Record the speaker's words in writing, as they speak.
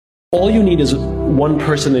All you need is one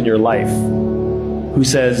person in your life who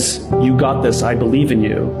says, you got this, I believe in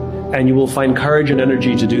you, and you will find courage and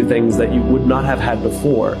energy to do things that you would not have had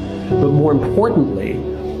before. But more importantly,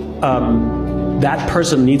 that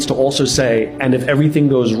person needs to also say, and if everything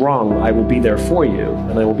goes wrong, I will be there for you,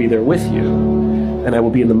 and I will be there with you, and I will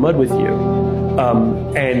be in the mud with you,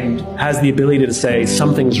 and has the ability to say,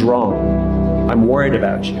 something's wrong, I'm worried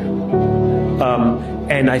about you.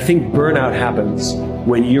 And I think burnout happens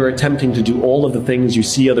when you're attempting to do all of the things you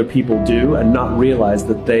see other people do and not realize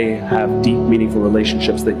that they have deep, meaningful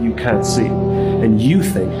relationships that you can't see. And you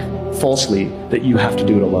think, falsely, that you have to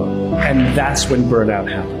do it alone. And that's when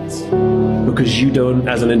burnout happens. Because you don't,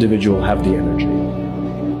 as an individual, have the energy.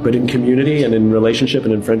 But in community and in relationship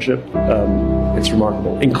and in friendship, it's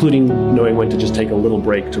remarkable, including knowing when to just take a little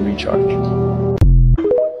break to recharge.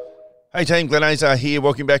 Hey team, Glenn Azar here.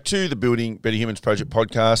 Welcome back to the Building Better Humans Project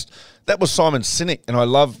podcast. That was Simon Sinek, and I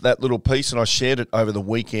love that little piece, and I shared it over the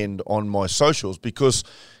weekend on my socials because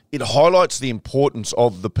it highlights the importance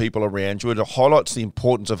of the people around you. It highlights the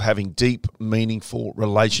importance of having deep, meaningful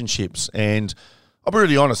relationships. And I'll be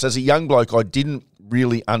really honest, as a young bloke, I didn't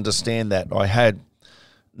really understand that. I had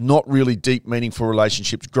not really deep, meaningful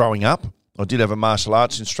relationships growing up. I did have a martial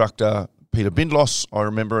arts instructor, Peter Bindlos, I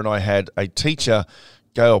remember, and I had a teacher,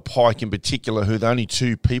 Gail Pike in particular, who are the only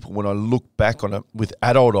two people when I look back on it with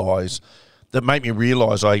adult eyes that make me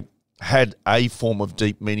realise I had a form of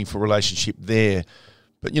deep, meaningful relationship there.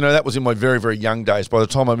 But, you know, that was in my very, very young days. By the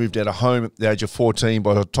time I moved out of home at the age of 14,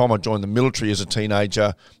 by the time I joined the military as a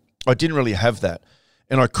teenager, I didn't really have that.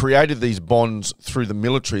 And I created these bonds through the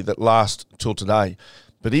military that last till today.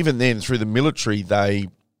 But even then, through the military, they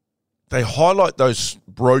highlight those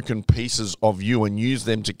broken pieces of you and use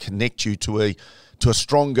them to connect you to a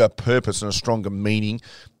stronger purpose and a stronger meaning,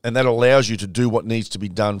 and that allows you to do what needs to be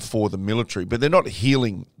done for the military. But they're not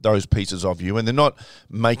healing those pieces of you, and they're not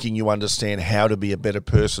making you understand how to be a better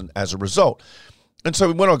person as a result. And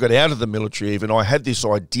so when I got out of the military even, I had this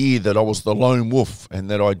idea that I was the lone wolf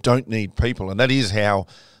and that I don't need people, and that is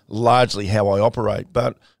largely how I operate.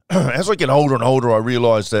 But as I get older and older, I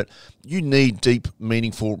realise that you need deep,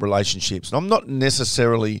 meaningful relationships. And I'm not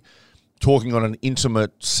necessarily talking on an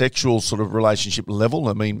intimate sexual sort of relationship level.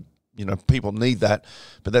 I mean, you know, people need that,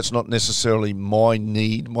 but that's not necessarily my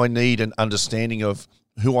need. My need and understanding of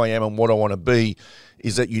who I am and what I want to be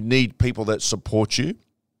is that you need people that support you.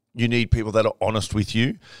 You need people that are honest with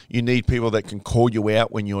you. You need people that can call you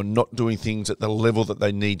out when you're not doing things at the level that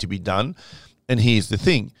they need to be done. And here's the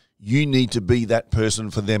thing, you need to be that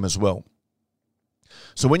person for them as well.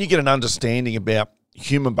 So when you get an understanding about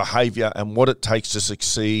human behavior and what it takes to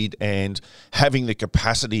succeed and having the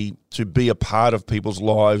capacity to be a part of people's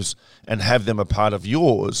lives and have them a part of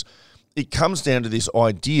yours, it comes down to this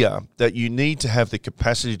idea that you need to have the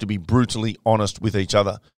capacity to be brutally honest with each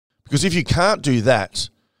other. Because if you can't do that,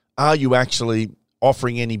 are you actually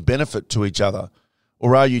offering any benefit to each other?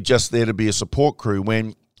 Or are you just there to be a support crew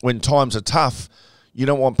when times are tough? You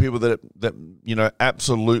don't want people that you know,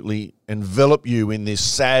 absolutely envelop you in this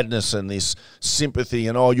sadness and this sympathy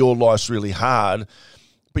and, oh, your life's really hard.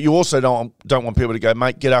 But you also don't want people to go,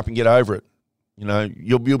 mate, get up and get over it. You know,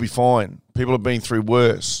 you'll be fine. People have been through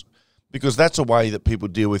worse. Because that's a way that people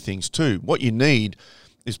deal with things too. What you need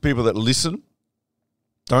is people that listen.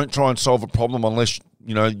 Don't try and solve a problem unless,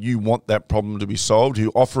 you know, you want that problem to be solved. Who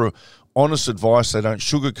offer honest advice. They don't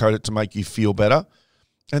sugarcoat it to make you feel better.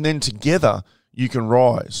 And then together you can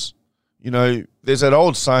rise. You know, there's that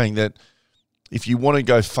old saying that if you want to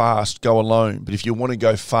go fast, go alone. But if you want to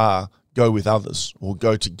go far, go with others or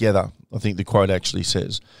go together, I think the quote actually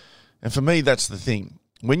says. And for me, that's the thing.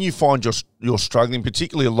 When you find you're struggling,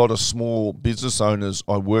 particularly a lot of small business owners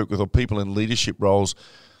I work with or people in leadership roles,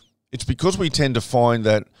 it's because we tend to find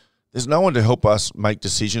that there's no one to help us make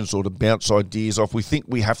decisions or to bounce ideas off. We think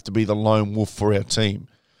we have to be the lone wolf for our team.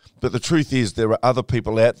 But the truth is there are other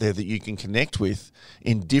people out there that you can connect with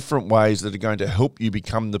in different ways that are going to help you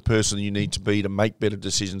become the person you need to be to make better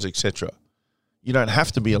decisions, etc. You don't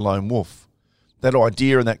have to be a lone wolf. That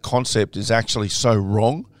idea and that concept is actually so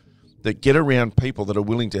wrong that get around people that are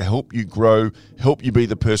willing to help you grow, help you be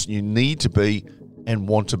the person you need to be and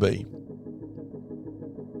want to be.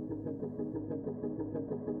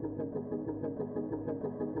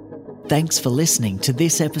 Thanks for listening to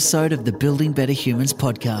this episode of the Building Better Humans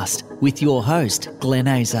podcast with your host, Glenn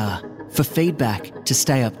Azar. For feedback, to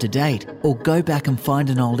stay up to date, or go back and find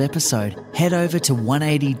an old episode, head over to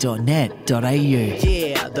 180.net.au.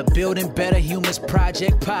 Yeah, the Building Better Humans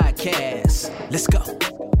Project podcast. Let's go.